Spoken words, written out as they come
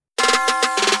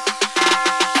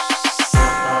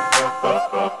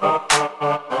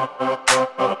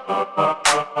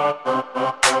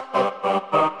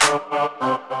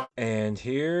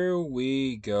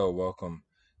welcome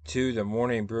to the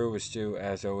Morning Brew with Stu.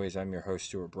 As always, I'm your host,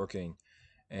 Stuart Brooking,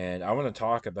 and I want to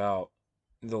talk about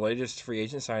the latest free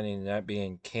agent signing, and that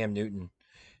being Cam Newton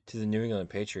to the New England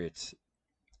Patriots.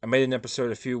 I made an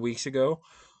episode a few weeks ago,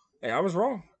 and I was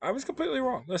wrong. I was completely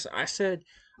wrong. Listen, I said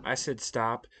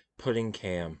stop putting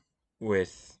Cam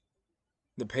with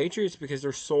the Patriots because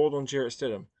they're sold on Jarrett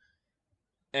Stidham,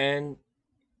 and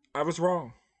I was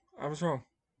wrong. I was wrong.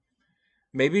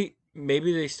 Maybe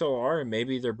they still are, and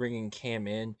maybe they're bringing Cam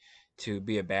in to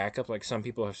be a backup, like some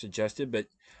people have suggested. But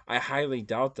I highly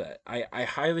doubt that. I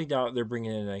highly doubt they're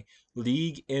bringing in a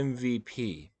league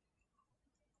MVP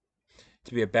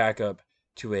to be a backup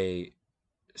to a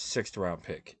sixth round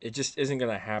pick. It just isn't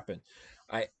going to happen.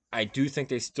 I do think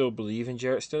they still believe in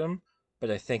Jarrett Stidham,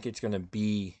 but I think it's going to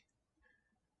be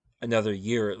another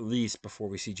year at least before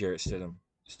we see Jarrett Stidham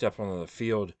step onto the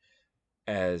field.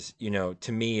 As you know,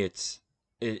 to me,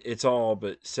 it's all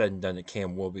but said and done that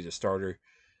Cam will be the starter,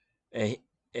 and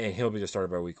he'll be the starter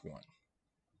by week 1.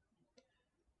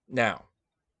 Now,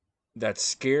 that's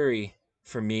scary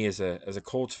for me as a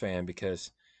Colts fan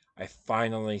because I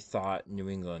finally thought New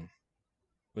England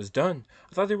was done.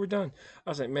 I thought they were done. I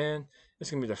was like, man, this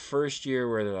is gonna be the first year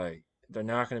where they're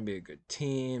not gonna be a good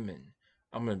team, and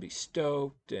I'm gonna be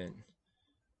stoked. And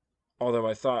although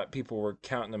I thought people were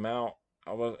counting them out,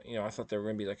 I thought they were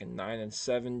gonna be like a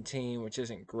 9-7 team, which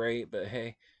isn't great, but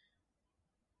hey,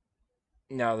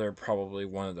 now they're probably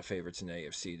one of the favorites in the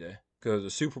AFC to go to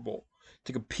the Super Bowl,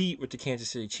 to compete with the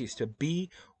Kansas City Chiefs, to be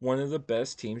one of the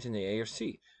best teams in the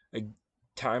AFC. Like,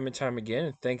 time and time again,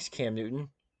 and thanks Cam Newton,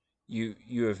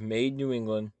 you have made New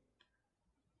England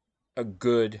a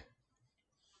good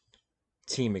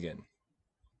team again.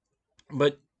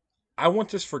 But I want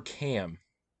this for Cam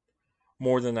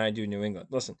more than I do New England.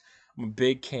 Listen, I'm a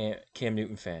big Cam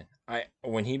Newton fan.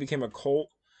 When he became a Colt,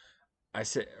 I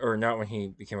said, or not when he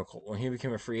became a Colt, when he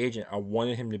became a free agent, I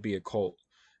wanted him to be a Colt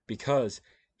because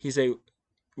he's a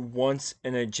once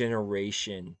in a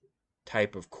generation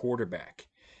type of quarterback.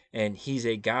 And he's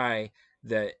a guy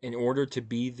that, in order to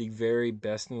be the very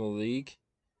best in the league,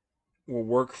 will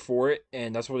work for it,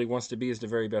 and that's what he wants to be, is the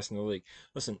very best in the league.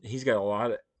 Listen, he's got a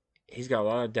lot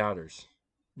of doubters.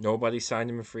 Nobody signed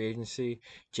him in free agency.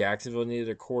 Jacksonville needed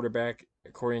a quarterback.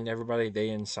 According to everybody, they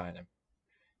didn't sign him.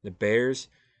 The Bears,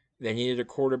 they needed a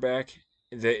quarterback.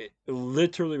 They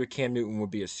literally, with Cam Newton,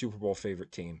 would be a Super Bowl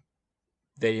favorite team.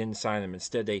 They didn't sign him.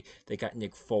 Instead, they got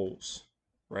Nick Foles,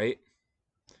 right?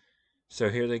 So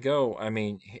here they go. I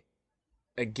mean,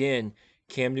 again,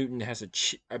 Cam Newton has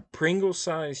a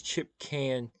Pringle-sized chip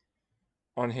can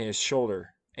on his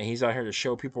shoulder, and he's out here to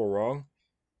show people wrong.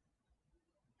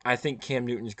 I think Cam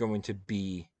Newton is going to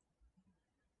be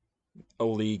a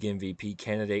league MVP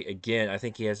candidate again. I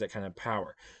think he has that kind of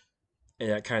power and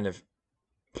that kind of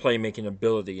playmaking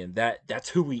ability, and that's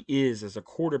who he is as a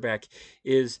quarterback.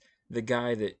 Is the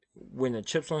guy that, when the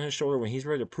chip's on his shoulder, when he's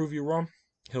ready to prove you wrong,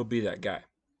 he'll be that guy.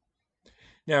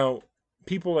 Now,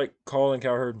 people like Colin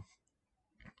Cowherd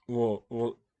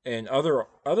will and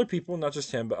other people, not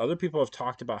just him, but other people have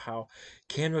talked about how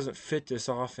Cam doesn't fit this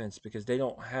offense because they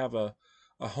don't have a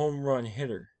home run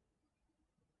hitter.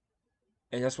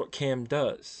 And that's what Cam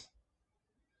does.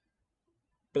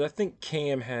 But I think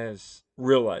Cam has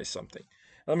realized something.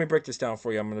 Let me break this down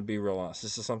for you. I'm going to be real honest.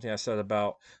 This is something I said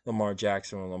about Lamar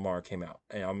Jackson when Lamar came out.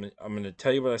 And I'm going to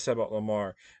tell you what I said about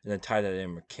Lamar and then tie that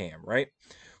in with Cam, right?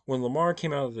 When Lamar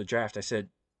came out of the draft, I said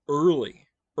early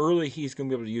he's going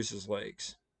to be able to use his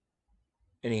legs.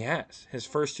 And he has. His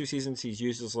first 2 seasons, he's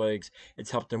used his legs.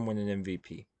 It's helped him win an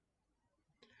MVP.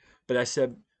 But I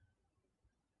said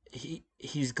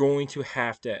he's going to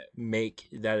have to make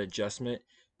that adjustment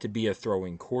to be a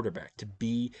throwing quarterback, to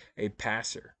be a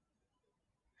passer.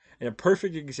 And a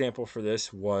perfect example for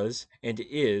this was, and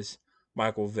is,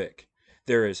 Michael Vick.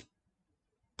 There is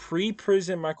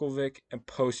pre-prison Michael Vick and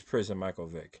post-prison Michael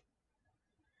Vick.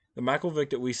 The Michael Vick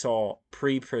that we saw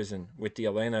pre-prison with the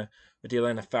Atlanta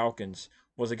Falcons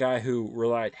was a guy who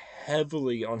relied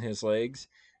heavily on his legs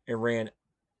and ran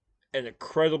an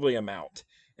incredibly amount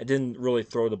and didn't really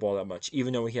throw the ball that much,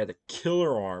 even though he had a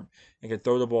killer arm and could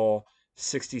throw the ball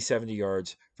 60, 70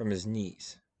 yards from his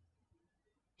knees.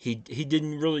 He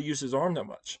didn't really use his arm that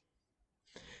much.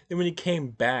 Then when he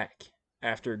came back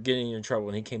after getting in trouble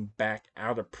and he came back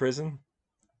out of prison,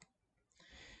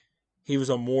 he was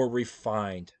a more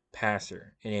refined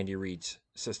passer in Andy Reid's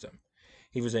system.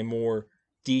 He was a more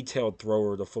detailed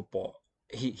thrower of the football.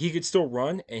 He could still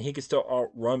run and he could still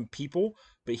outrun people,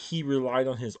 but he relied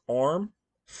on his arm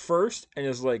first and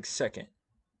his legs second.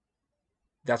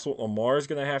 That's what Lamar is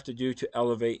going to have to do to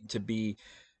elevate to be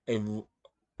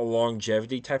a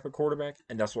longevity type of quarterback,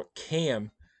 and that's what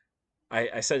Cam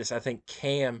I said this. I think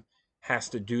Cam has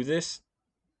to do this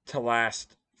to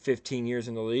last 15 years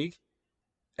in the league.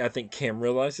 I think Cam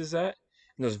realizes that.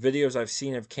 In those videos I've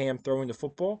seen of Cam throwing the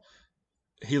football,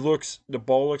 the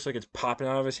ball looks like it's popping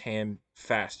out of his hand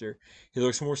faster. He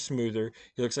looks more smoother.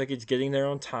 He looks like it's getting there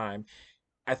on time.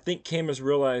 I think Cam has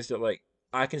realized that, like,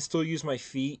 I can still use my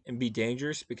feet and be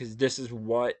dangerous because this is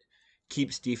what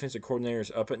keeps defensive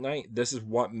coordinators up at night. This is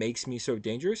what makes me so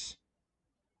dangerous.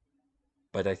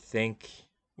 But I think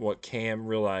what Cam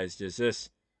realized is this: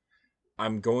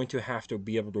 I'm going to have to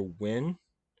be able to win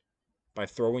by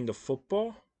throwing the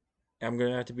football. I'm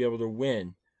going to have to be able to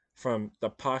win from the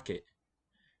pocket.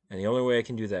 And the only way I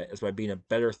can do that is by being a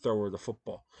better thrower of the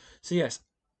football. So, yes,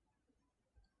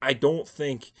 I don't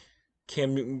think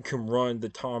Cam Newton can run the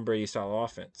Tom Brady style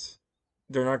offense.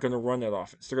 They're not going to run that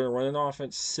offense. They're going to run an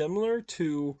offense similar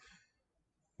to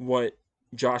what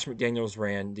Josh McDaniels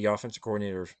ran, the offensive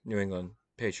coordinator of New England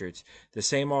Patriots. The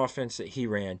same offense that he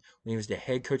ran when he was the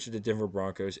head coach of the Denver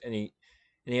Broncos, and he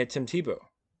had Tim Tebow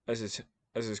as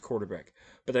his quarterback.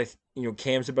 But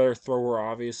Cam's a better thrower,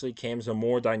 obviously. Cam's a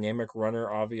more dynamic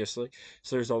runner, obviously.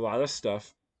 So there's a lot of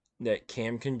stuff that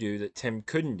Cam can do that Tim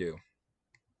couldn't do,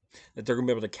 that they're going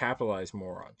to be able to capitalize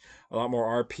more on. A lot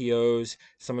more RPOs.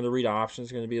 Some of the read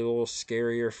options are going to be a little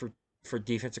scarier for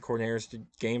defensive coordinators to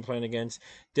game plan against.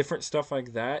 Different stuff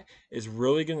like that is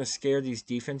really going to scare these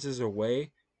defenses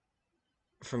away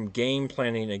from game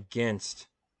planning against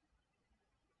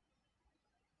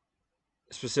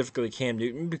specifically Cam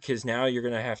Newton, because now you're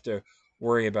going to have to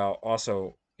worry about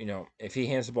also, if he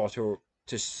hands the ball to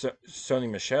Sony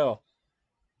Michel,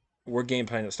 we're game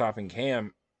planning at stopping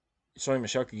Cam. Sony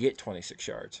Michel could get 26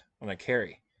 yards on a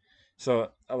carry.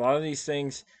 So a lot of these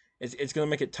things, it's going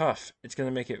to make it tough. It's going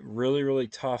to make it really, really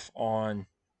tough on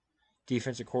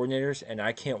defensive coordinators, and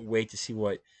I can't wait to see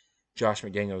what Josh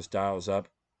McDaniels dials up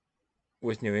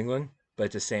with New England. But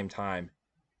at the same time,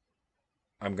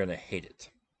 I'm going to hate it.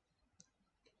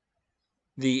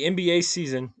 The NBA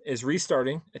season is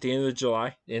restarting at the end of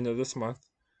July, the end of this month.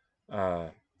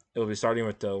 It'll be starting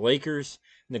with the Lakers,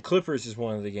 and the Clippers is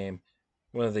one of the games.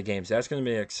 That's going to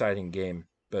be an exciting game.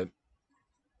 But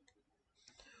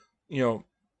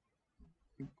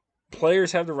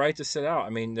players have the right to sit out. I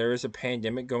mean, there is a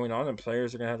pandemic going on, and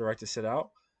players are going to have the right to sit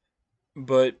out.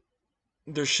 But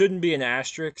there shouldn't be an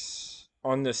asterisk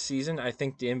on this season. I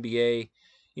think the NBA,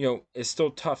 is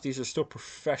still tough. These are still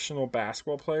professional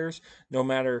basketball players, no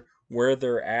matter where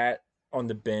they're at on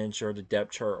the bench or the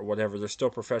depth chart or whatever. They're still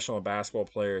professional basketball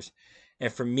players.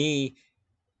 And for me,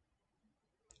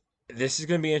 this is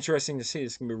going to be interesting to see.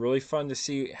 It's going to be really fun to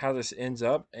see how this ends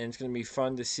up, and it's going to be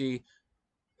fun to see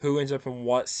who ends up in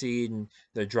what seed and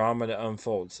the drama that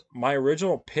unfolds. My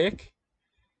original pick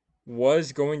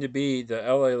was going to be the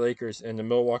LA Lakers and the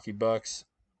Milwaukee Bucks,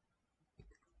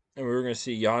 and we were going to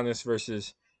see Giannis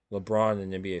versus LeBron in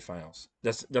the NBA Finals.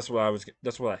 That's what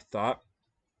I thought.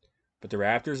 But the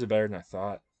Raptors are better than I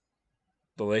thought.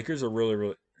 The Lakers are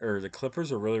the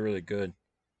Clippers are really, really good.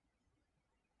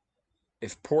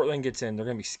 If Portland gets in, they're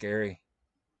going to be scary.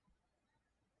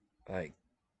 Like,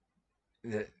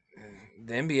 the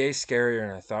NBA is scarier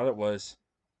than I thought it was.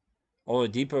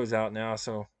 Oladipo's out now,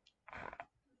 so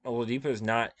Oladipo's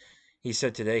not. He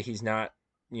said today he's not,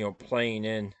 playing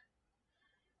in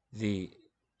the.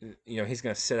 He's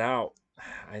going to sit out.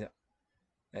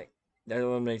 That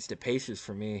eliminates the Pacers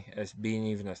for me as being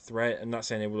even a threat. I'm not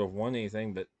saying they would have won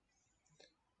anything, but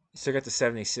you still got the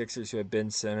 76ers who have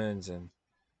Ben Simmons and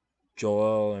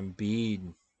Joel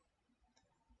Embiid.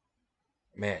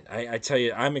 Man, I tell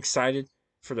you, I'm excited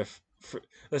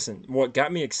listen, what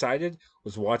got me excited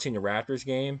was watching the Raptors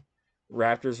game,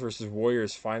 Raptors versus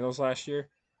Warriors finals last year.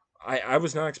 I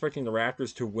was not expecting the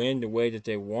Raptors to win the way that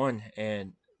they won,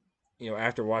 and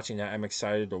after watching that, I'm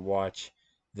excited to watch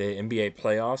the NBA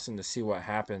playoffs and to see what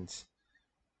happens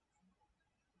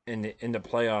in the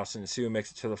playoffs and to see who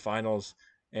makes it to the finals,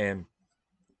 and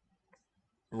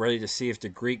ready to see if the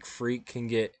Greek Freak can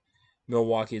get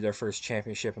Milwaukee their first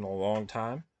championship in a long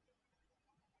time.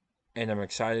 And I'm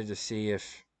excited to see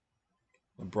if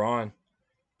LeBron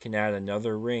can add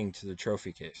another ring to the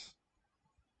trophy case.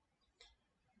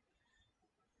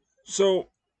 So,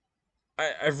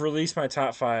 I've released my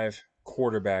top 5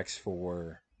 quarterbacks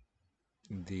for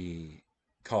the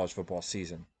college football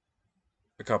season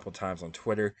a couple times on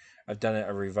Twitter. I've done it,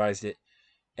 I've revised it.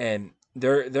 And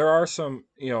there are some,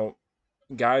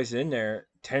 guys in there.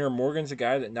 Tanner Morgan's a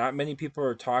guy that not many people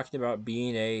are talking about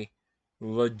being a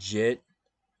legit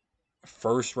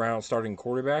first round starting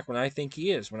quarterback when I think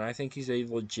he is. When I think he's a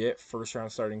legit first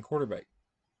round starting quarterback.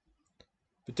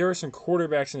 But there are some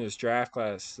quarterbacks in this draft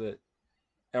class that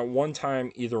at one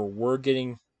time either were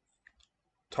getting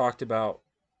talked about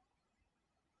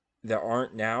that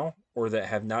aren't now, or that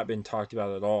have not been talked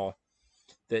about at all,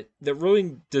 that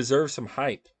really deserve some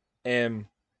hype. And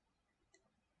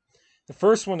the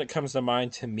first one that comes to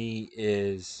mind to me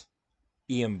is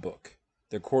Ian Book,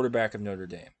 the quarterback of Notre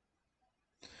Dame.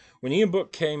 When Ian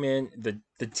Book came in,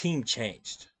 the team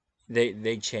changed.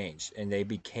 They changed and they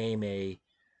became a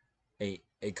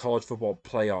college football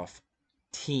playoff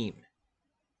team.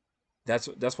 That's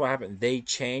what happened. They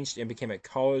changed and became a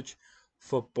college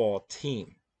football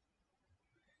team.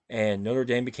 And Notre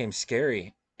Dame became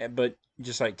scary, but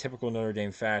just like typical Notre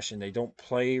Dame fashion, they don't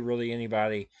play really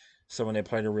anybody. So when they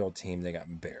played a real team, they got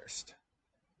embarrassed.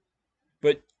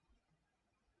 But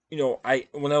when I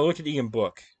look at Ian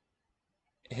Book,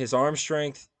 his arm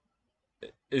strength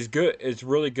is good. It's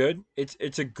really good.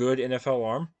 It's a good NFL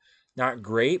arm. Not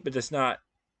great, but it's not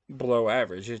below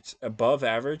average. It's above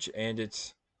average, and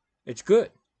it's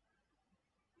good.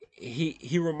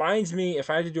 He reminds me, if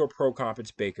I had to do a pro comp,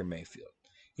 it's Baker Mayfield.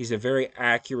 He's a very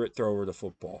accurate thrower of the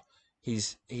football.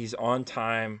 He's on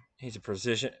time. He's a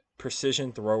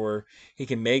precision thrower. He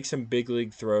can make some big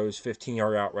league throws,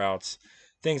 15-yard out routes,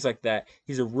 things like that.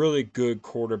 He's a really good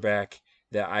quarterback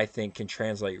that I think can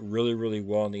translate really, really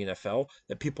well in the NFL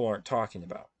that people aren't talking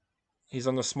about. He's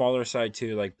on the smaller side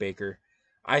too, like Baker.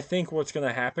 I think what's going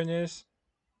to happen is,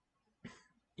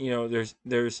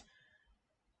 there's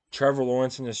Trevor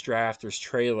Lawrence in this draft. There's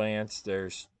Trey Lance.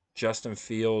 There's Justin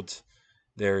Fields.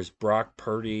 There's Brock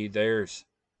Purdy. There's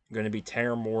going to be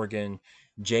Tanner Morgan,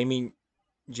 Jamie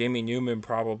Newman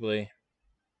probably.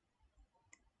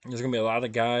 There's going to be a lot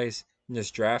of guys in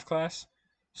this draft class.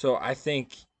 So I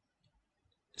think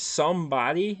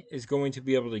somebody is going to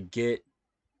be able to get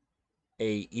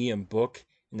a Ian Book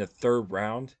in the 3rd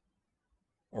round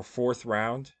or 4th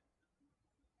round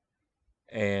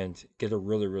and get a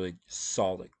really, really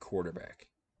solid quarterback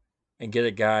and get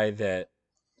a guy that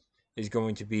is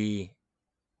going to be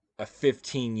a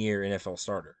 15-year NFL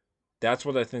starter. That's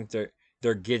what I think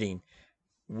they're getting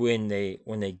when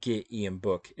they get Ian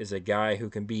Book, is a guy who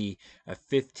can be a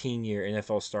 15-year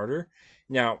NFL starter.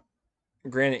 Now,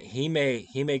 granted, he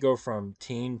may go from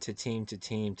team to team to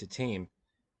team to team,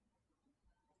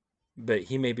 but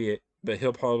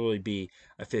he'll probably be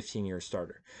a 15-year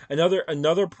starter.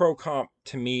 Another pro comp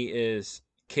to me is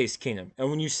Case Keenum. And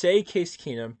when you say Case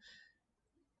Keenum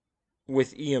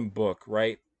with Ian Book,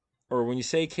 right? Or when you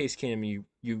say Case Keenum,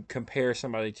 you compare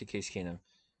somebody to Case Keenum,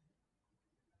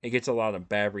 it gets a lot of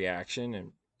bad reaction.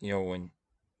 And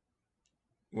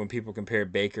when people compare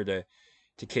Baker to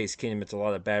Case Keenum, it's a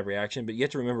lot of bad reaction. But you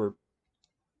have to remember,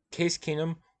 Case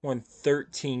Keenum won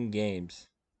 13 games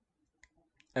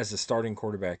as the starting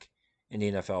quarterback in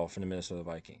the NFL for the Minnesota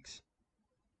Vikings.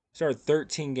 Started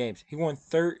 13 games. He won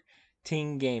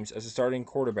 13 games as a starting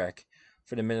quarterback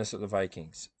for the Minnesota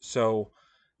Vikings. So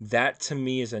that to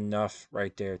me is enough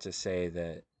right there to say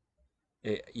that,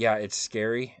 it's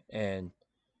scary, and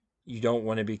you don't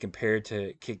want to be compared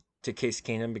to Case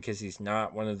Keenum because he's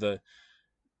not one of the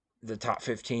top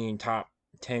 15, top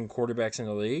 10 quarterbacks in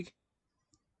the league.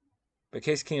 But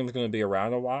Case Keenum's going to be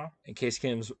around a while, and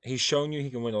he's shown you he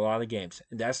can win a lot of games,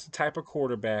 and that's the type of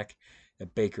quarterback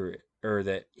that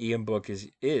that Ian Book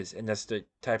is, and that's the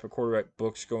type of quarterback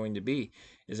Book's going to be.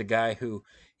 Is a guy who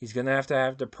he's going to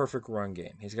have the perfect run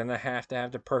game. He's going to have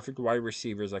the perfect wide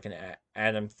receivers like an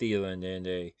Adam Thielen and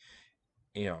a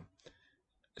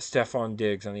Stephon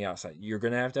Diggs on the outside. You're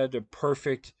going to have the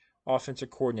perfect offensive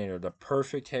coordinator, the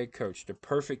perfect head coach, the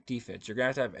perfect defense. You're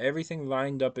going to have everything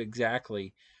lined up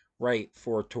exactly right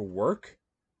for it to work,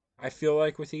 I feel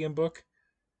like, with Ian Book.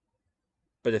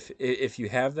 But if you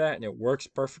have that and it works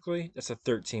perfectly, that's a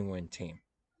 13-win team.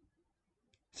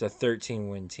 It's a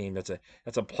 13-win team. That's a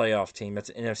playoff team. That's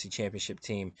an NFC Championship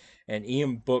team. And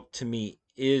Ian Book, to me,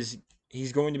 he's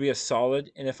going to be a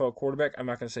solid NFL quarterback. I'm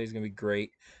not going to say he's going to be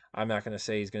great. I'm not going to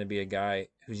say he's going to be a guy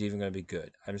who's even going to be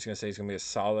good. I'm just going to say he's going to be a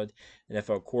solid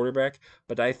NFL quarterback.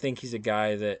 But I think he's a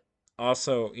guy that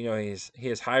also, he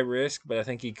has high risk, but I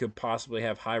think he could possibly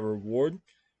have high reward,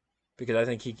 because I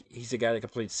think he's a guy that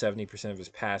completes 70% of his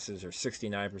passes or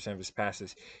 69% of his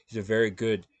passes. He's a very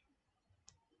good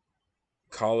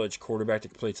college quarterback that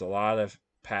completes a lot of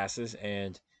passes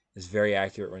and is very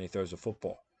accurate when he throws the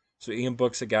football. So Ian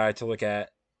Book's a guy to look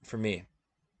at for me.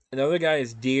 Another guy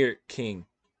is D'Eriq King.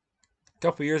 A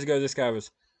couple years ago, this guy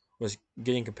was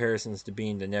getting comparisons to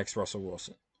being the next Russell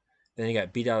Wilson. Then he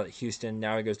got beat out at Houston.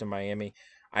 Now he goes to Miami.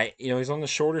 He's on the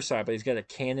shorter side, but he's got a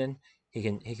cannon. He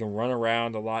can run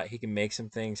around a lot. He can make some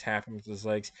things happen with his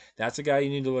legs. That's a guy you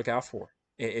need to look out for.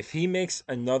 If he makes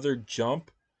another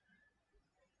jump,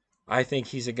 I think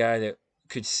he's a guy that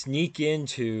could sneak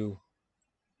into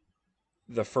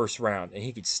the first round, and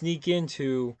he could sneak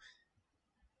into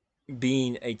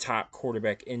being a top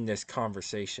quarterback in this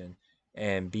conversation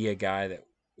and be a guy that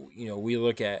we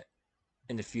look at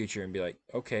in the future and be like,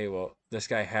 okay, well, this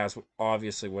guy has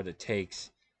obviously what it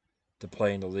takes to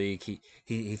play in the league.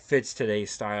 He fits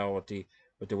today's style with the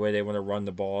way they want to run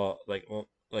the ball,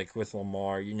 like with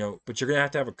Lamar, But you're gonna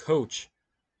have to have a coach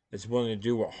that's willing to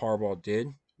do what Harbaugh did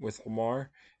with Lamar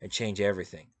and change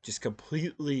everything, just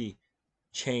completely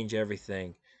change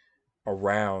everything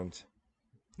around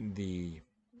him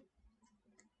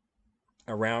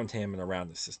and around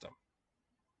the system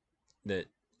that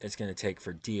it's going to take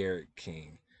for D'Eriq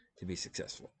King to be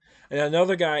successful. And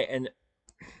another guy, and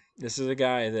this is a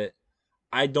guy that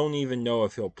I don't even know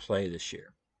if he'll play this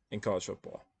year in college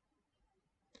football.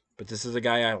 But this is a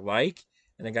guy I like,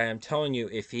 and a guy I'm telling you,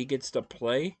 if he gets to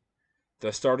play,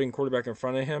 the starting quarterback in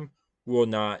front of him will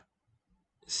not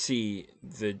see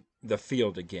the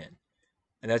field again.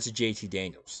 And that's JT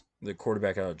Daniels, the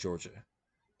quarterback out of Georgia.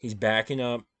 He's backing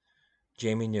up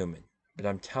Jamie Newman. But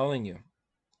I'm telling you,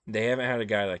 they haven't had a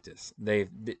guy like this.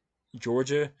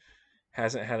 Georgia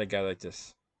hasn't had a guy like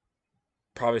this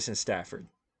probably since Stafford.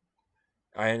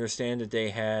 I understand that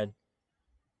they had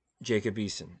Jacob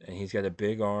Eason, and he's got a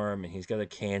big arm, and he's got a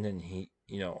cannon,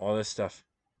 all this stuff.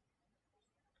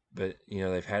 But,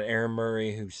 they've had Aaron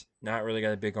Murray, who's not really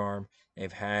got a big arm.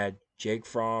 They've had Jake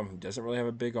Fromm, who doesn't really have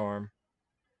a big arm.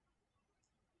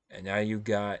 And now you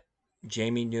got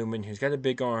Jamie Newman, who's got a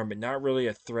big arm, but not really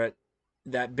a threat,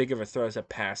 that big of a threat as a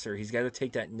passer. He's got to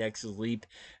take that next leap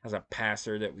as a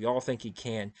passer that we all think he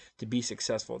can to be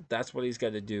successful. That's what he's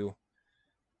got to do.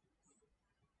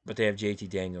 But they have JT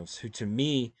Daniels, who to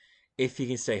me, if he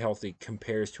can stay healthy,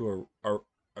 compares to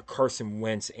a Carson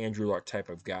Wentz, Andrew Luck type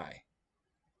of guy.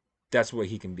 That's what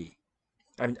he can be.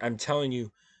 I'm telling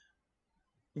you,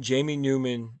 Jamie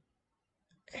Newman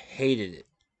hated it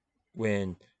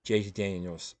when JT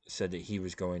Daniels said that he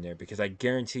was going there, because I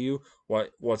guarantee you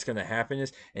what's going to happen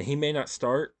is, and he may not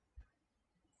start,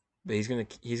 but he's going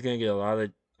to get a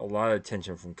lot of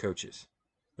attention from coaches.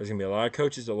 There's going to be a lot of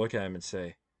coaches that look at him and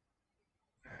say,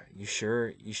 "You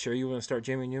sure you want to start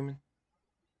Jamie Newman?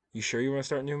 You sure you want to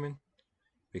start Newman?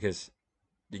 Because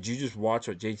did you just watch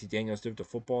what JT Daniels did with the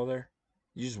football there?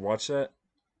 You just watch that?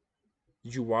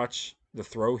 Did you watch the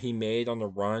throw he made on the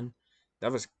run?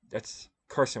 That's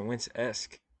Carson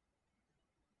Wentz-esque.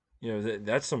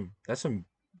 That's some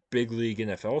big league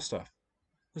NFL stuff.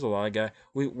 There's a lot of guys.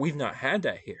 We've not had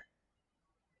that here.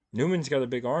 Newman's got a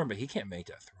big arm, but he can't make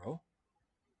that throw.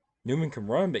 Newman can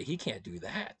run, but he can't do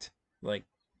that. Like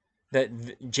that,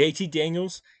 JT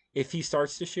Daniels, if he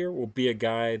starts this year, will be a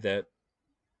guy that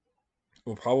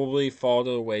will probably fall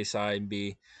to the wayside and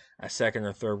be a second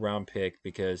or third round pick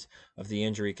because of the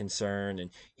injury concern, and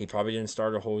he probably didn't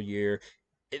start a whole year.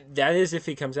 That is if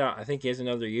he comes out. I think he has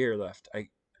another year left.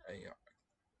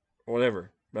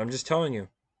 Whatever. But I'm just telling you,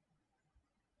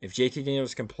 if JT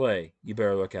Daniels can play, you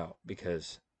better look out,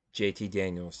 because JT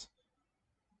Daniels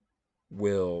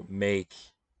will make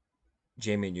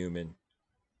Jamie Newman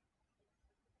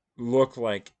look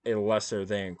like a lesser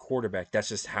than quarterback. That's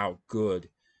just how good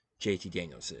JT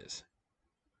Daniels is.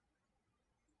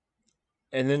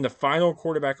 And then the final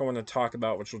quarterback I want to talk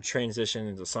about, which will transition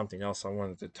into something else I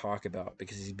wanted to talk about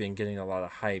because he's been getting a lot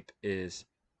of hype, is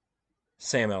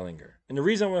Sam Ehlinger. And the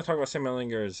reason I want to talk about Sam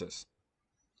Ehlinger is this.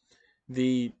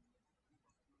 The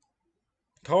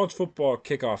college football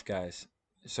kickoff guys,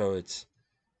 so it's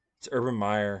Urban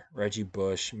Meyer, Reggie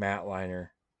Bush, Matt Leinart,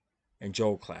 and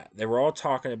Joel Klatt. They were all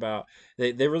talking about,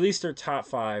 they released their top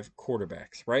 5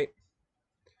 quarterbacks, right?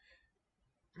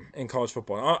 In college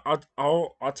football.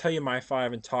 I'll tell you my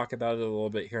 5 and talk about it a little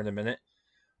bit here in a minute.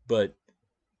 But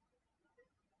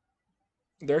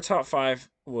their top 5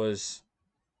 was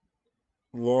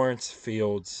Lawrence,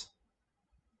 Fields,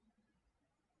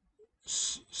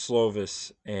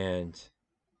 Slovis, and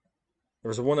there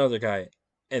was one other guy.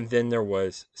 And then there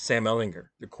was Sam Ehlinger,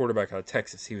 the quarterback out of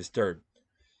Texas. He was third.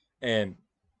 And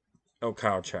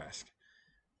Kyle Trask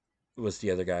was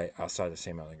the other guy outside of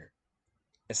Sam Ehlinger.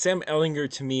 And Sam Ehlinger,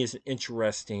 to me, is an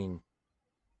interesting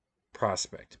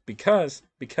prospect because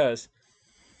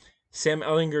Sam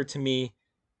Ehlinger, to me,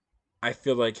 I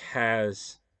feel like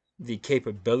has the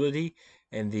capability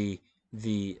and the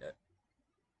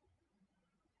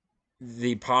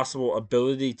possible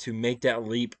ability to make that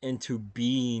leap into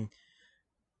being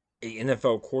an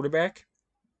NFL quarterback.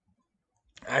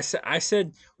 I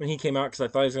said when he came out, because I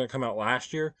thought he was going to come out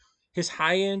last year, his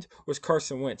high end was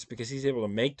Carson Wentz because he's able to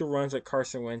make the runs like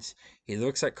Carson Wentz. He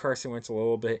looks like Carson Wentz a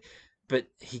little bit, but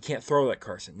he can't throw like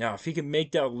Carson. Now, if he can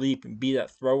make that leap and be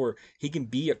that thrower, he can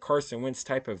be a Carson Wentz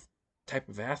type of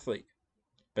athlete.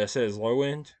 But I said his low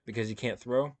end, because he can't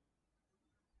throw,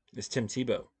 is Tim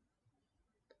Tebow.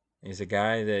 And he's a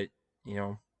guy that,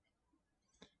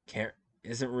 can't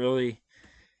isn't really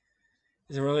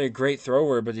a great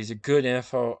thrower, but he's a good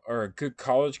NFL or a good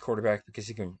college quarterback because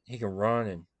he can run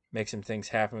and make some things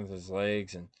happen with his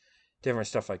legs and different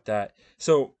stuff like that.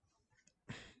 So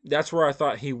that's where I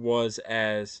thought he was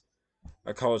as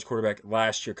a college quarterback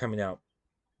last year coming out.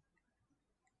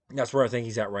 That's where I think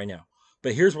he's at right now.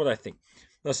 But here's what I think.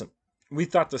 Listen, we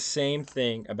thought the same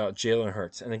thing about Jalen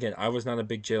Hurts. And again, I was not a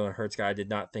big Jalen Hurts guy. I did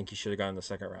not think he should have gone in the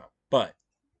second round. But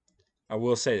I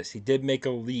will say this. He did make a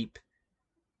leap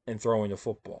in throwing the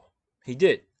football. He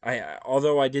did.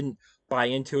 Although I didn't buy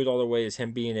into it all the way as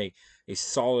him being a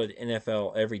solid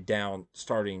NFL every down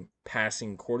starting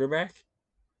passing quarterback,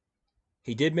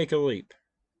 he did make a leap.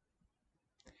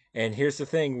 And here's the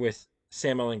thing with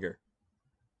Sam Ehlinger.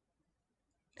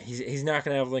 He's not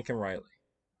going to have Lincoln Riley.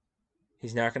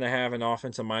 He's not going to have an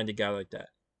offensive-minded guy like that.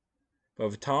 But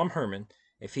with Tom Herman,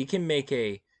 if he can make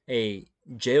a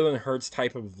Jalen Hurts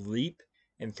type of leap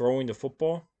in throwing the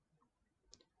football,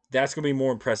 that's going to be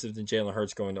more impressive than Jalen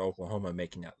Hurts going to Oklahoma and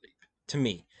making that leap. To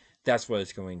me, that's what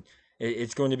it's going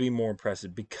to be more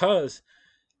impressive, because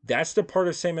that's the part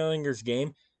of Sam Ehlinger's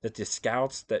game that the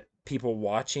scouts, that people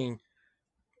watching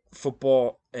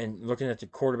football and looking at the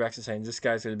quarterbacks and saying, this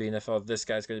guy's going to be NFL, this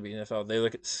guy's going to be NFL, they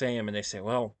look at Sam and they say,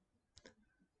 well,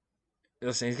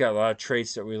 listen, he's got a lot of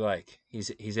traits that we like.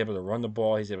 He's able to run the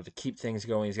ball. He's able to keep things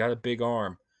going. He's got a big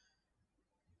arm.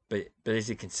 But is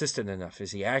he consistent enough?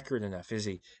 Is he accurate enough? Is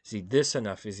he this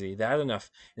enough? Is he that enough?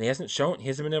 And he hasn't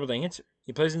been able to answer.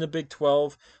 He plays in the Big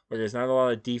 12 where there's not a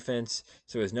lot of defense,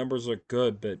 so his numbers look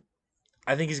good. But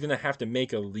I think he's going to have to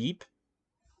make a leap.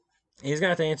 And he's going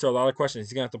to have to answer a lot of questions.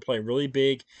 He's going to have to play really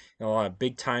big in a lot of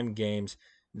big-time games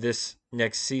this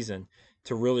next season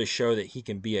to really show that he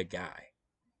can be a guy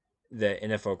that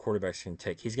NFL quarterbacks can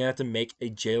take. He's going to have to make a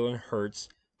Jalen Hurts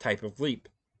type of leap.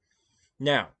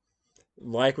 Now,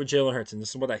 like with Jalen Hurts, and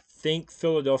this is what I think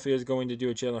Philadelphia is going to do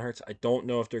with Jalen Hurts. I don't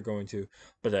know if they're going to,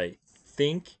 but I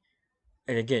think,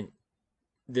 and again,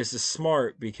 this is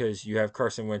smart because you have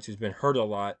Carson Wentz, who's been hurt a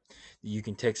lot. You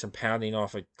can take some pounding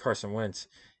off of Carson Wentz.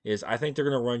 I think they're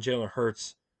going to run Jalen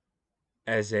Hurts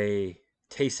as a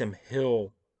Taysom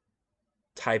Hill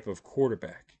type of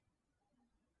quarterback.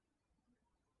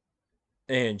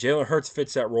 And Jalen Hurts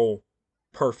fits that role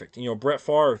perfect. Brett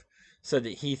Favre said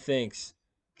that he thinks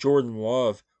Jordan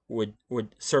Love would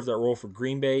serve that role for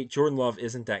Green Bay. Jordan Love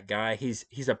isn't that guy.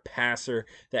 He's a passer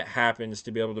that happens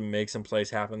to be able to make some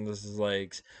plays happen with his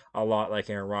legs, a lot like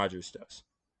Aaron Rodgers does.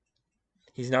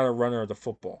 He's not a runner of the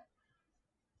football.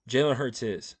 Jalen Hurts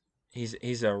is.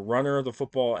 He's a runner of the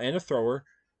football and a thrower.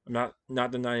 I'm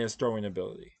not denying his throwing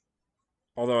ability.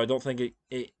 Although I don't think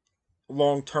it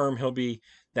long term he'll be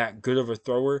that good of a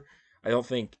thrower. I don't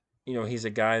think he's a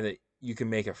guy that you can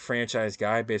make a franchise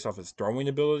guy based off his throwing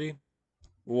ability.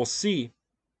 We'll see.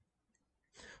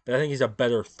 But I think he's a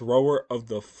better thrower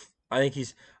I think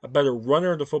he's a better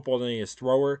runner of the football than he is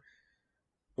thrower,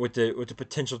 with the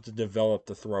potential to develop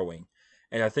the throwing.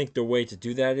 And I think the way to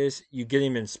do that is you get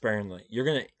him in sparingly.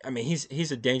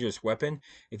 He's a dangerous weapon.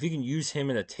 If you can use him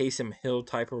in a Taysom Hill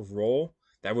type of role,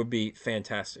 that would be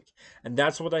fantastic. And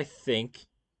that's what I think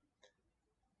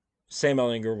Sam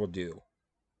Ehlinger will do.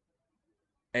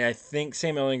 And I think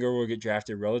Sam Ehlinger will get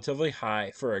drafted relatively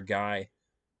high for a guy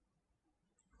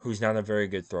who's not a very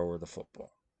good thrower of the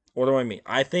football. What do I mean?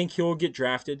 I think he'll get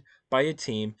drafted by a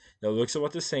team that looks at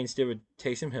what the Saints did with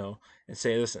Taysom Hill and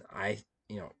say, listen,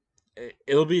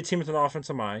 it'll be a team with an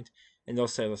offensive mind, and they'll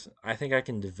say, listen, I think I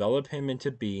can develop him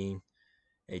into being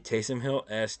a Taysom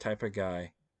Hill-esque type of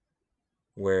guy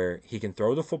where he can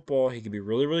throw the football, he can be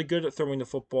really, really good at throwing the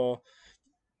football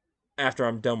after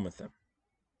I'm done with him.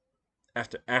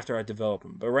 After I develop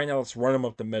him. But right now, let's run him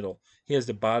up the middle. He has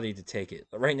the body to take it.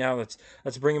 Right now, let's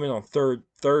bring him in on third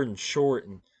and short,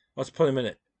 and let's put him in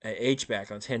at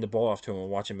H-back. Let's hand the ball off to him and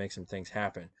watch him make some things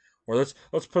happen. Or let's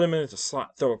put him in at the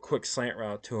slot, throw a quick slant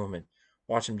route to him, and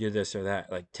watch him do this or that,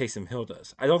 like Taysom Hill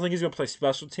does. I don't think he's going to play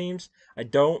special teams.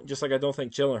 Just like I don't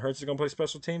think Jalen Hurts is going to play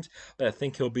special teams, but I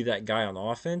think he'll be that guy on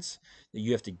offense that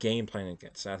you have to game plan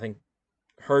against. And I think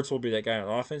Hurts will be that guy on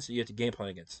offense that you have to game plan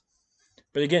against.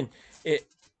 But again,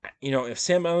 if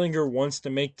Sam Ehlinger wants to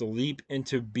make the leap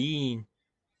into being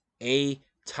a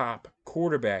top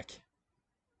quarterback,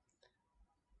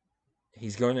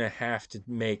 he's going to have to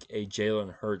make a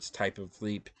Jalen Hurts type of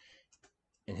leap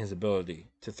in his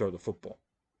ability to throw the football.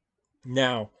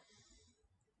 Now,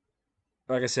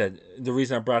 like I said, the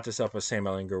reason I brought this up with Sam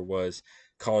Ehlinger was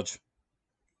college.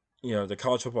 The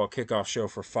college football kickoff show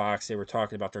for Fox. They were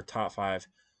talking about their top 5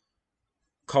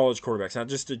 college quarterbacks, not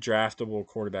just the draftable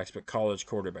quarterbacks, but college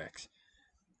quarterbacks.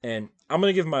 And I'm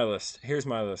gonna give my list. Here's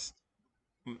my list.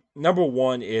 Number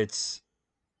 1, it's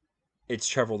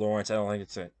Trevor Lawrence. I don't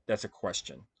think that's a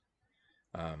question.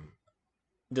 Um,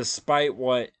 Despite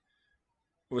what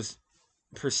was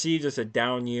perceived as a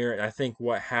down year, and I think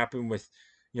what happened with,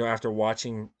 after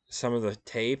watching some of the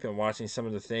tape and watching some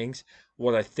of the things,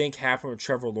 what I think happened with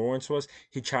Trevor Lawrence was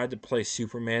he tried to play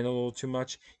Superman a little too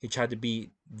much. He tried to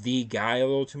be the guy a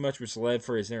little too much, which led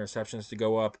for his interceptions to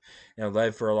go up, and it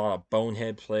led for a lot of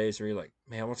bonehead plays where you're like,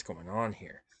 man, what's going on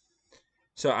here?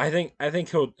 So I think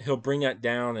he'll bring that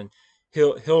down, and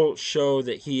he'll show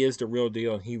that he is the real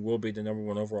deal and he will be the number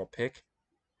 1 overall pick.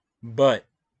 But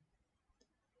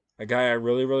a guy I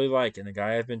really, really like, and a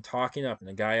guy I've been talking up, and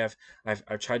a guy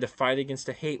I've tried to fight against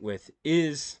the hate with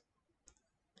is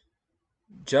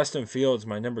Justin Fields,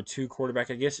 my number 2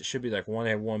 quarterback. I guess it should be like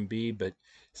 1A, 1B, but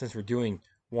since we're doing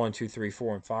 1, 2, 3,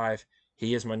 4, and 5,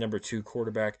 he is my number 2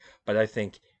 quarterback. But I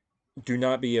think do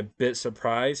not be a bit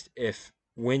surprised if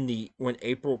when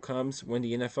April comes, when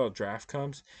the NFL draft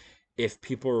comes, if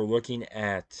people are looking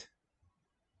at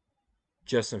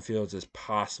Justin Fields as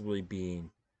possibly being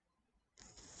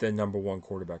the number 1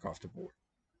 quarterback off the board.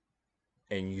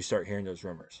 And you start hearing those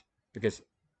rumors. Because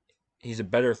he's a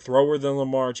better thrower than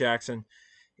Lamar Jackson,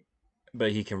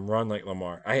 but he can run like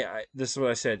Lamar. This is what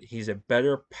I said. He's a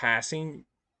better passing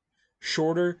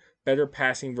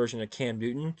version of Cam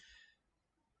Newton.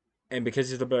 And because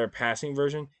he's the better passing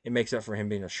version, it makes up for him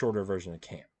being a shorter version of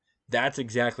Cam. That's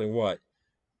exactly what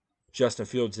Justin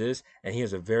Fields is, and he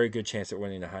has a very good chance at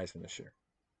winning the Heisman this year.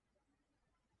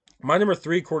 My number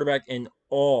 3 quarterback in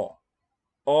all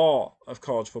of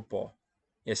college football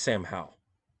is Sam Howell.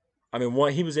 I mean,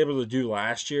 what he was able to do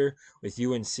last year with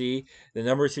UNC, the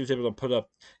numbers he was able to put up.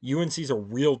 UNC's a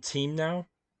real team now.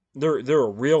 They're a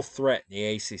real threat in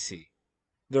the ACC.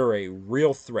 They're a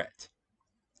real threat.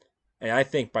 And I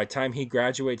think by the time he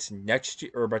graduates next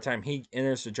year, or by the time he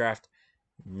enters the draft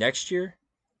next year,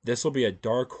 this will be a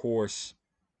dark horse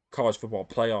college football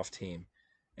playoff team.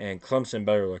 And Clemson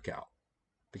better look out.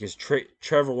 Because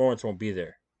Trevor Lawrence won't be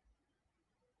there.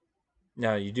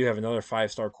 Now, you do have another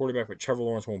 5-star quarterback, but Trevor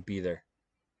Lawrence won't be there.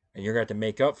 And you're going to have to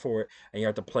make up for it, and you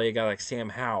have to play a guy like Sam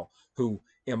Howell, who,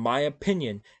 in my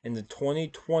opinion, in the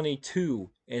 2022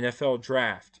 NFL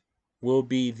Draft, will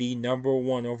be the number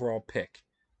 1 overall pick,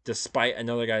 despite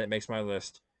another guy that makes my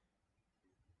list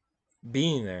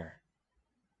being there.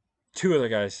 2 other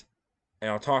guys,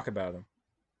 and I'll talk about them,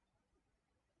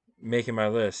 making my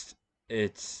list.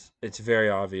 It's very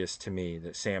obvious to me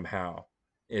that Sam Howell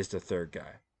is the 3rd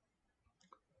guy.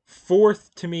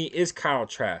 4th to me is Kyle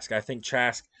Trask. I think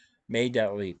Trask made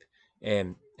that leap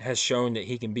and has shown that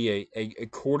he can be a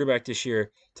quarterback this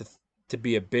year to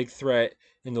be a big threat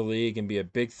in the league and be a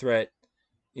big threat,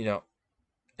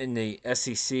 in the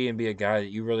SEC, and be a guy that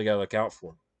you really got to look out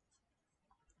for.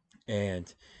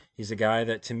 And he's a guy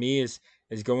that to me is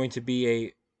going to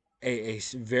be a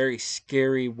very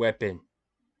scary weapon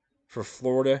for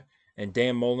Florida and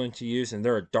Dan Mullen to use, and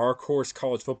they're a dark horse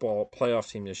college football playoff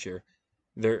team this year.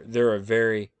 They're a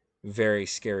very, very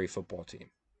scary football team.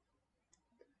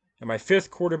 And my 5th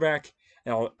quarterback,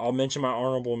 and I'll mention my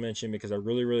honorable mention because I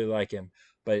really, really like him,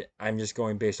 but I'm just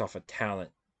going based off of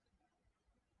talent,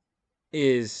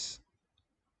 is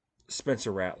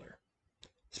Spencer Rattler.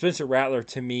 Spencer Rattler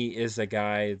to me is a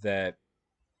guy that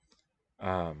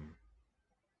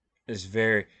is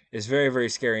very, very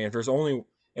scary. And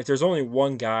if there's only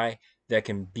one guy that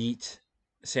can beat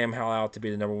Sam Howell out to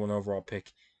be the number 1 overall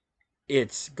pick,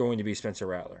 it's going to be Spencer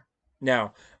Rattler.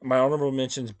 Now, my honorable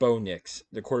mentions Bo Nix,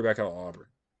 the quarterback out of Auburn.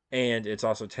 And it's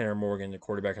also Tanner Morgan, the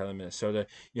quarterback out of Minnesota.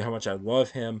 You know how much I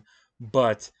love him,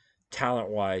 but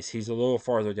talent-wise, he's a little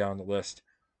farther down the list.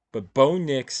 But Bo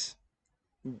Nix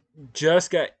just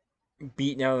got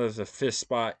beaten out of the 5th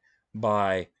spot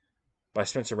by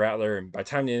Spencer Rattler, and by the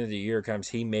time the end of the year comes,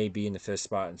 he may be in the 5th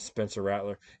spot, and Spencer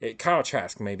Rattler, Kyle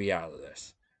Trask may be out of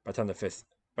this by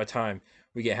the time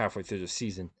we get halfway through the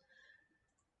season.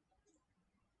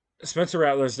 Spencer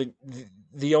Rattler is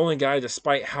the only guy,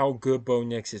 despite how good Bo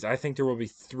Nix is. I think there will be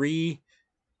 3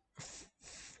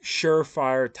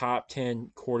 surefire top 10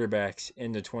 quarterbacks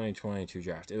in the 2022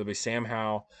 draft. It'll be Sam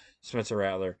Howell, Spencer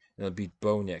Rattler, and it'll be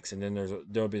Bo Nix. And then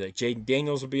there'll be like Jaden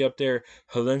Daniels will be up there,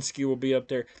 Helinski will be up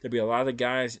there. There'll be a lot of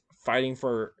guys fighting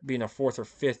for being a 4th or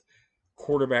 5th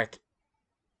quarterback,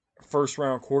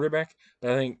 1st-round quarterback. But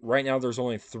I think right now there's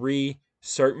only 3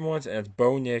 certain ones, and it's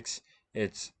Bo Nix,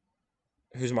 it's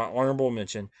who's my honorable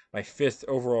mention, my 5th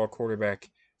overall quarterback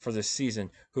for this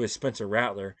season, who is Spencer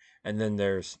Rattler. And then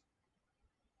there's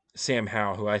Sam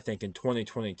Howell, who I think in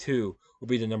 2022 will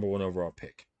be the number 1 overall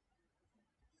pick.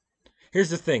 Here's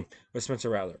the thing with Spencer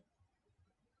Rattler.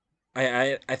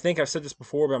 I think I've said this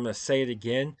before, but I'm going to say it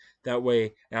again. That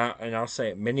way, and I'll say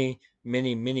it many,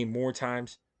 many, many more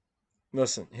times.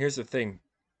 Listen, here's the thing.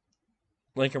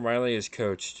 Lincoln Riley has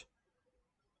coached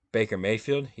Baker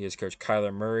Mayfield. He has coached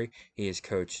Kyler Murray. He has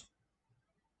coached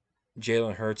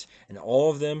Jalen Hurts. And all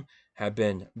of them have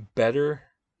been better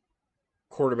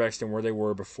quarterbacks than where they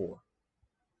were before.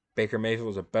 Baker Mayfield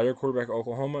was a better quarterback at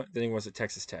Oklahoma than he was at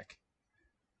Texas Tech.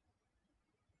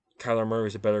 Kyler Murray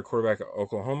was a better quarterback at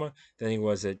Oklahoma than he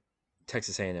was at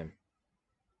Texas A&M.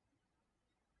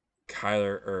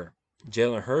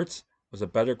 Jalen Hurts was a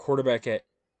better quarterback at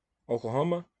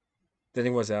Oklahoma than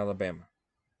he was at Alabama.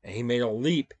 And he made a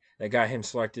leap that got him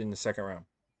selected in the 2nd round.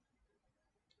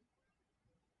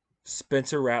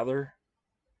 Spencer Rattler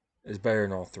is better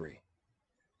than all 3.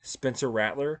 Spencer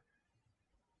Rattler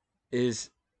is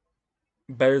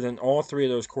better than all 3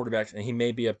 of those quarterbacks, and he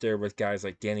may be up there with guys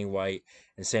like Danny White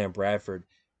and Sam Bradford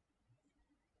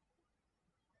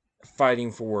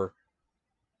fighting for,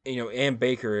 and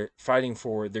Baker fighting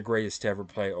for the greatest to ever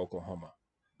play Oklahoma.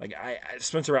 Like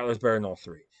Spencer Rattler is better than all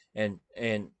 3, and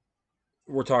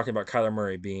we're talking about Kyler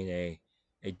Murray being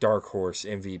a dark horse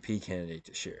MVP candidate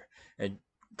this year, and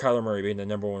Kyler Murray being the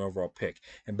number 1 overall pick,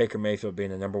 and Baker Mayfield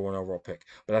being the number 1 overall pick.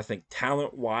 But I think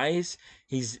talent-wise,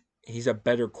 he's a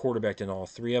better quarterback than all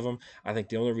 3 of them. I think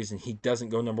the only reason he doesn't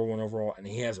go number 1 overall, and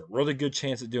he has a really good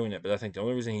chance of doing it, but I think the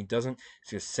only reason he doesn't is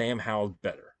because Sam Howell's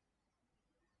better.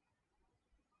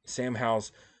 Sam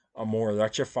Howell's a more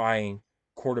electrifying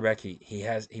quarterback.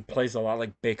 He plays a lot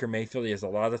like Baker Mayfield. He has a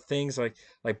lot of things like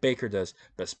Baker does.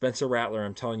 But Spencer Rattler,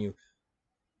 I'm telling you,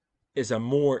 is a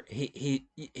more he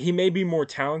may be more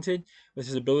talented with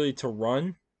his ability to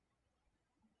run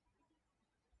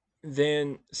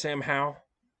than Sam Howell.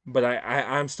 But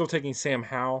I'm still taking Sam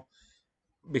Howell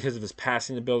because of his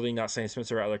passing ability. Not saying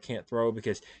Spencer Rattler can't throw,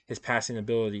 because his passing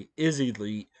ability is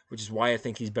elite, which is why I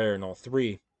think he's better than all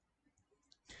 3.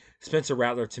 Spencer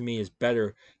Rattler, to me, is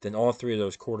better than all 3 of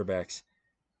those quarterbacks.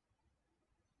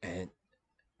 And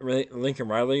Lincoln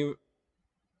Riley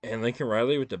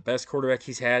with the best quarterback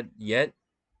he's had yet?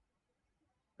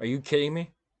 Are you kidding me?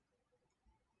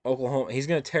 Oklahoma, he's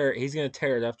gonna tear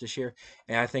it up this year,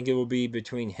 and I think it will be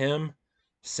between him,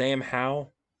 Sam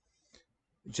Howell,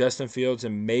 Justin Fields,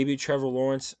 and maybe Trevor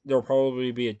Lawrence. There'll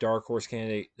probably be a dark horse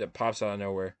candidate that pops out of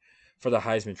nowhere for the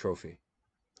Heisman Trophy,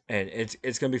 and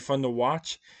it's gonna be fun to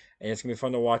watch. And it's going to be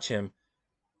fun to watch him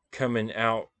coming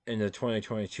out in the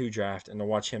 2022 draft, and to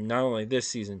watch him not only this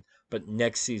season, but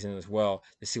next season as well,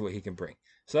 to see what he can bring.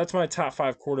 So that's my top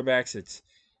 5 quarterbacks.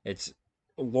 It's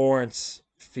Lawrence,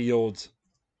 Fields,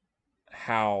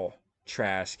 Howell,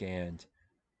 Trask, and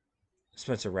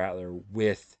Spencer Rattler,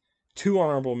 with 2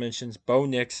 honorable mentions: Bo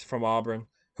Nix from Auburn,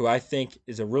 who I think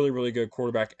is a really, really good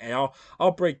quarterback. And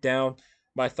I'll break down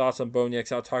my thoughts on Bo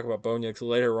Nix. I'll talk about Bo Nix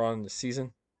later on in the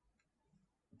season.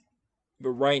 But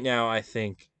right now, I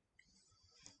think,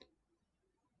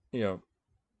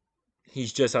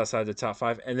 he's just outside the top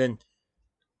 5. And then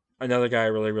another guy I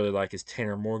really, really like is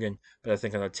Tanner Morgan. But I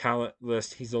think on the talent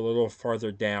list, he's a little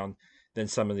farther down than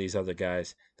some of these other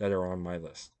guys that are on my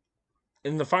list.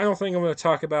 And the final thing I'm going to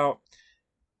talk about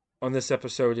on this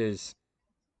episode is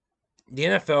the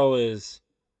NFL is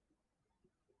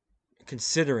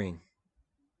considering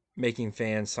making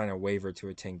fans sign a waiver to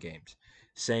attend games,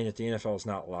 saying that the NFL is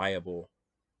not liable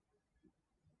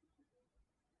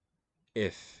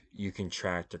if you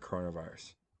contract the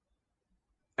coronavirus.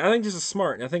 I think this is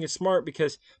smart, and I think it's smart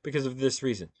because of this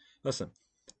reason. Listen,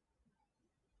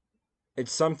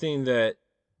 it's something that,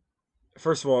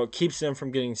 first of all, it keeps them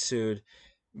from getting sued,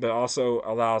 but also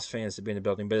allows fans to be in the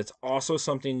building. But it's also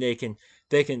something they can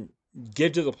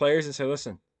give to the players and say,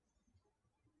 listen,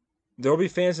 there'll be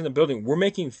fans in the building. We're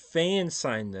making fans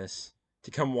sign this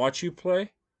to come watch you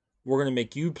play. We're going to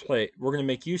make you play. We're going to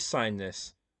make you sign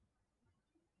this.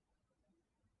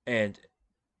 And,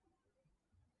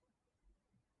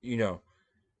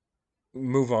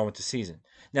 move on with the season.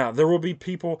 Now, there will be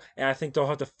people, and I think they'll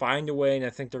have to find a way, and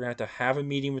I think they're going to have a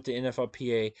meeting with the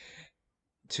NFLPA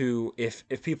to, if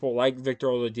people like Victor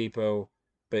Oladipo,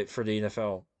 but for the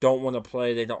NFL, don't want to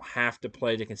play, they don't have to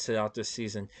play, they can sit out this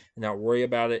season and not worry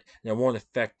about it, and it won't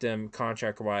affect them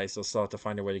contract-wise. They'll still have to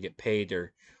find a way to get paid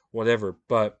or whatever.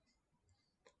 But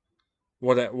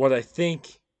what I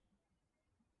think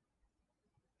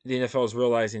the NFL is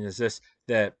realizing is this,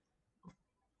 that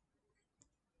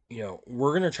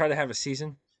we're going to try to have a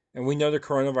season, and we know the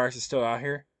coronavirus is still out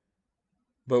here,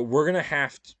 but we're gonna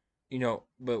have to,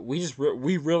 but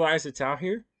we realize it's out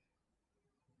here,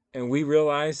 and we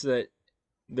realize that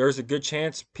there's a good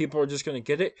chance people are just going to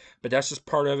get it, but that's just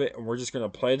part of it, and we're just going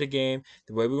to play the game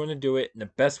the way we want to do it. And the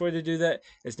best way to do that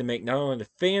is to make not only the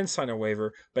fans sign a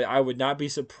waiver, but I would not be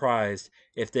surprised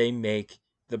if they make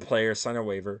the players sign a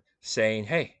waiver saying,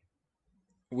 hey,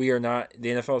 the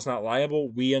NFL is not liable.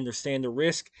 We understand the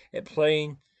risk at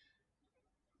playing,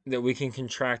 that we can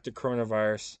contract the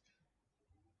coronavirus.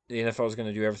 The NFL is going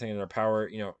to do everything in their power,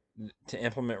 to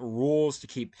implement rules to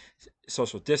keep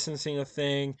social distancing a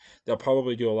thing. They'll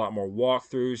probably do a lot more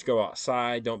walkthroughs. Go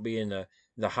outside. Don't be in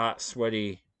the hot,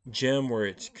 sweaty gym where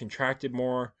it's contracted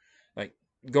more. Like,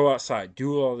 go outside.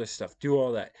 Do all this stuff. Do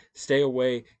all that. Stay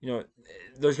away. There's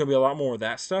going to be a lot more of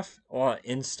that stuff. A lot of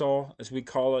install, as we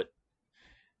call it,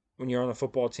 when you're on a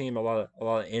football team. A lot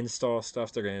of install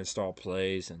stuff. They're going to install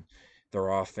plays and their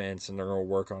offense, and they're going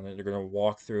to work on it. They're going to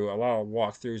walk through a lot of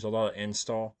walkthroughs, a lot of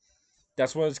install.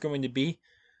 That's what it's going to be.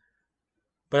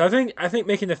 But I think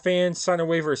making the fans sign a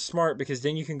waiver is smart, because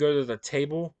then you can go to the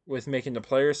table with making the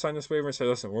players sign this waiver and say,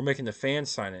 listen, we're making the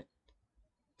fans sign it,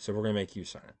 so we're going to make you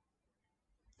sign it.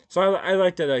 So I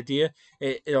like that idea.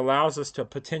 It allows us to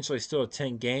potentially still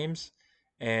attend games,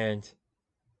 and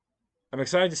I'm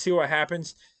excited to see what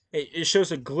happens. It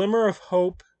shows a glimmer of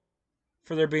hope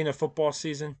for there being a football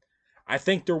season. I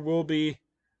think there will be,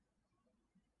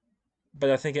 but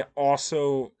I think it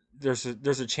also there's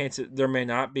a chance that there may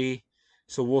not be.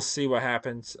 So we'll see what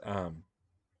happens.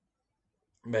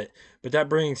 But that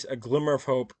brings a glimmer of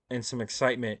hope and some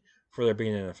excitement for there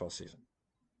being an NFL season.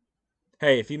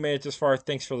 Hey, if you made it this far,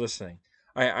 thanks for listening.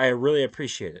 I really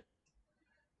appreciate it.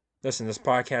 Listen, this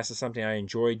podcast is something I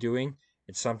enjoy doing.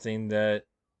 It's something that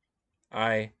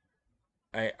I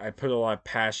put a lot of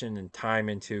passion and time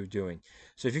into doing.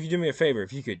 So if you could do me a favor,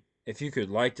 if you could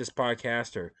like this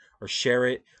podcast or share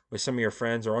it with some of your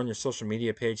friends or on your social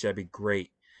media page, that'd be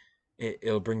great.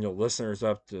 It'll bring the listeners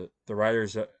up, the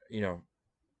writers, and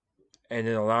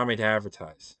then allow me to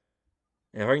advertise.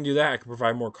 And if I can do that, I can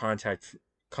provide more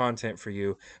content for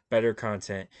you, better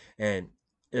content, and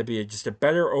it'll be just a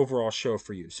better overall show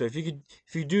for you. So if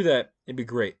you do that, it'd be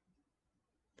great.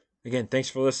 Again, thanks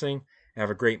for listening.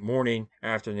 Have a great morning,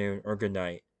 afternoon, or good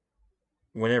night,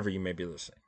 whenever you may be listening.